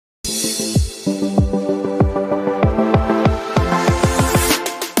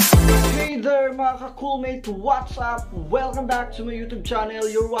coolmate, what's up? Welcome back to my YouTube channel.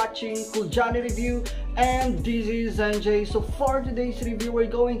 You're watching Cool Johnny Review and this is NJ. So for today's review,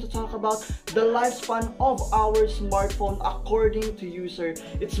 we're going to talk about the lifespan of our smartphone according to user.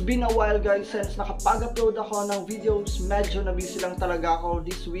 It's been a while guys since nakapag-upload ako ng videos. Medyo na busy lang talaga ako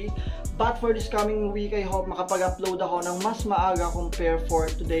this week. But for this coming week, I hope makapag-upload ako ng mas maaga compare for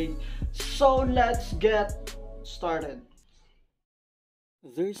today. So let's get started.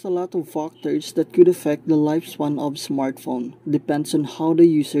 There's a lot of factors that could affect the lifespan of smartphone. Depends on how the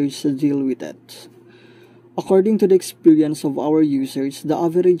users deal with it. According to the experience of our users, the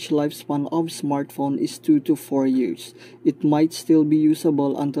average lifespan of smartphone is 2 to 4 years. It might still be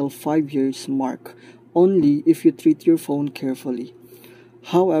usable until 5 years mark, only if you treat your phone carefully.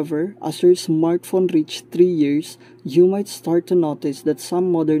 However, as your smartphone reaches 3 years, you might start to notice that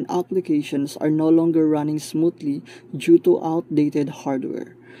some modern applications are no longer running smoothly due to outdated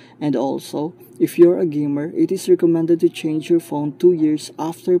hardware. And also, if you're a gamer, it is recommended to change your phone 2 years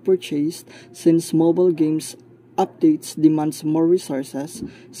after purchase since mobile games updates demands more resources,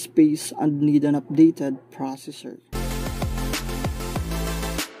 space, and need an updated processor.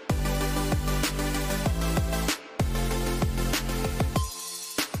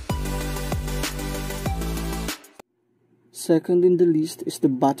 Second in the list is the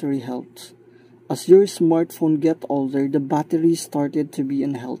battery health. As your smartphone gets older, the battery started to be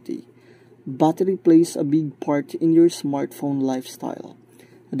unhealthy. Battery plays a big part in your smartphone lifestyle.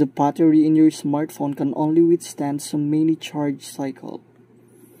 The battery in your smartphone can only withstand so many charge cycles.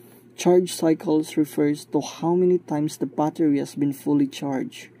 Charge cycles refers to how many times the battery has been fully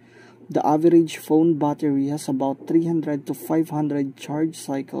charged. The average phone battery has about 300 to 500 charge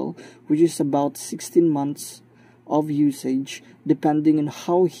cycle, which is about 16 months of usage depending on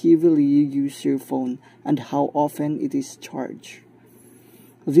how heavily you use your phone and how often it is charged.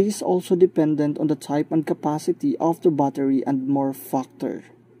 This is also dependent on the type and capacity of the battery and more factor.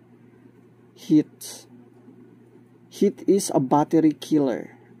 Heat. Heat is a battery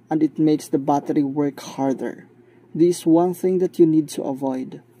killer and it makes the battery work harder. This is one thing that you need to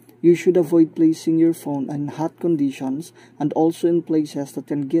avoid. You should avoid placing your phone in hot conditions and also in places that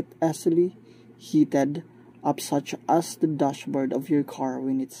can get easily heated up, such as the dashboard of your car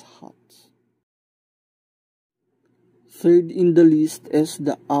when it's hot. Third in the list is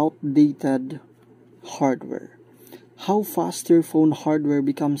the outdated hardware. How fast your phone hardware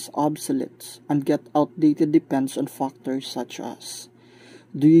becomes obsolete and get outdated depends on factors such as: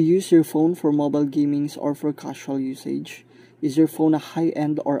 do you use your phone for mobile gaming or for casual usage? Is your phone a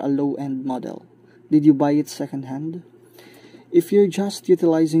high-end or a low-end model? Did you buy it second-hand? If you're just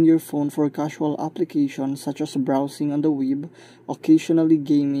utilizing your phone for casual applications such as browsing on the web, occasionally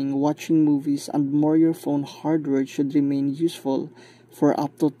gaming, watching movies, and more, your phone hardware should remain useful for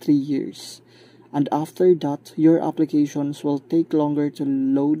up to 3 years. And after that, your applications will take longer to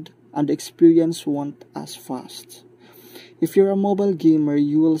load and experience won't as fast. If you're a mobile gamer,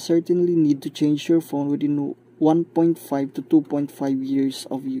 you will certainly need to change your phone within 1.5 to 2.5 years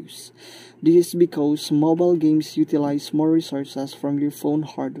of use. This is because mobile games utilize more resources from your phone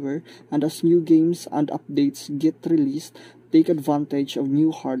hardware, and as new games and updates get released, take advantage of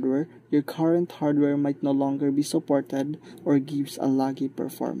new hardware, your current hardware might no longer be supported or gives a laggy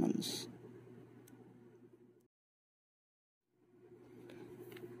performance.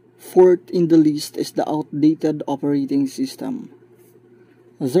 Fourth in the list is the outdated operating system.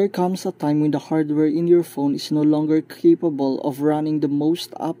 There comes a time when the hardware in your phone is no longer capable of running the most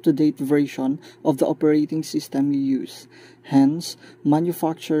up-to-date version of the operating system you use. Hence,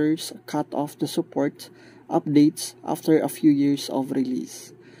 manufacturers cut off the support updates after a few years of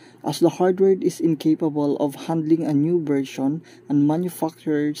release. As the hardware is incapable of handling a new version and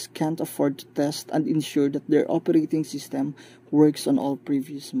manufacturers can't afford to test and ensure that their operating system works on all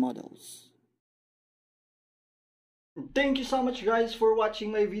previous models. Thank you so much guys for watching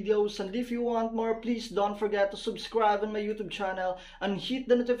my videos, and if you want more, please don't forget to subscribe on my YouTube channel and hit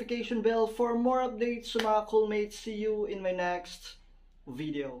the notification bell for more updates. So mga coolmates, see you in my next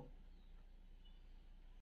video.